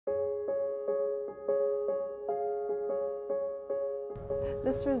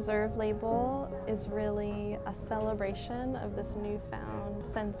This reserve label is really a celebration of this newfound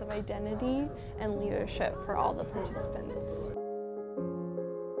sense of identity and leadership for all the participants.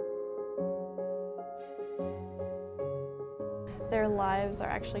 Their lives are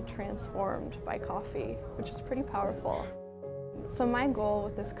actually transformed by coffee, which is pretty powerful. So my goal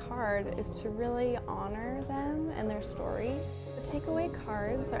with this card is to really honor them and their story. The takeaway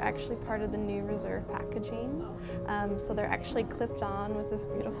cards are actually part of the new reserve packaging. So they're actually clipped on with this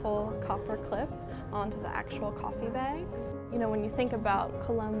beautiful copper clip onto the actual coffee bags. You know, when you think about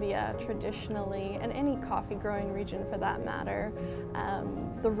Colombia traditionally, and any coffee growing region for that matter,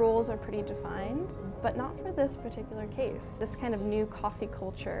 the roles are pretty defined, but not for this particular case. This kind of new coffee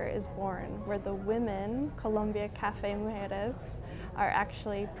culture is born where the women, Colombia Café Mujeres, are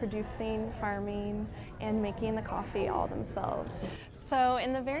actually producing, farming, and making the coffee all themselves. So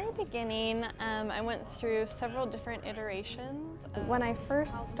in the very beginning, I went through several different iterations. When I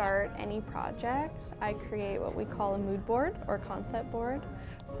first start any project, I create what we call a mood board or concept board.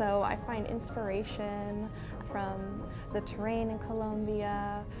 So I find inspiration from the terrain in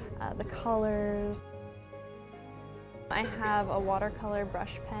Colombia, the colors. I have a watercolor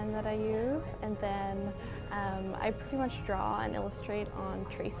brush pen that I use, and then I pretty much draw and illustrate on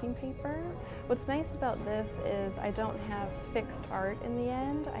tracing paper. What's nice about this is I don't have fixed art in the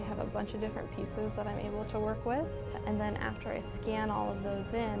end. I have a bunch of different pieces that I'm able to work with, and then after I scan all of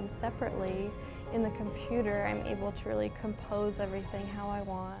those in separately in the computer, I'm able to really compose everything how I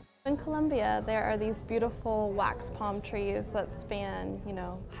want. In Colombia, there are these beautiful wax palm trees that span,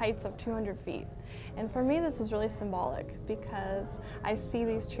 heights of 200 feet. And for me, this was really symbolic because I see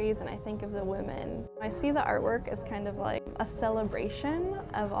these trees and I think of the women. I see the artwork as kind of like a celebration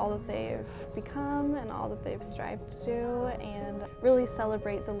of all that they've become and all that they've strived to do, and really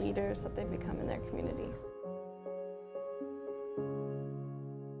celebrate the leaders that they've become in their communities.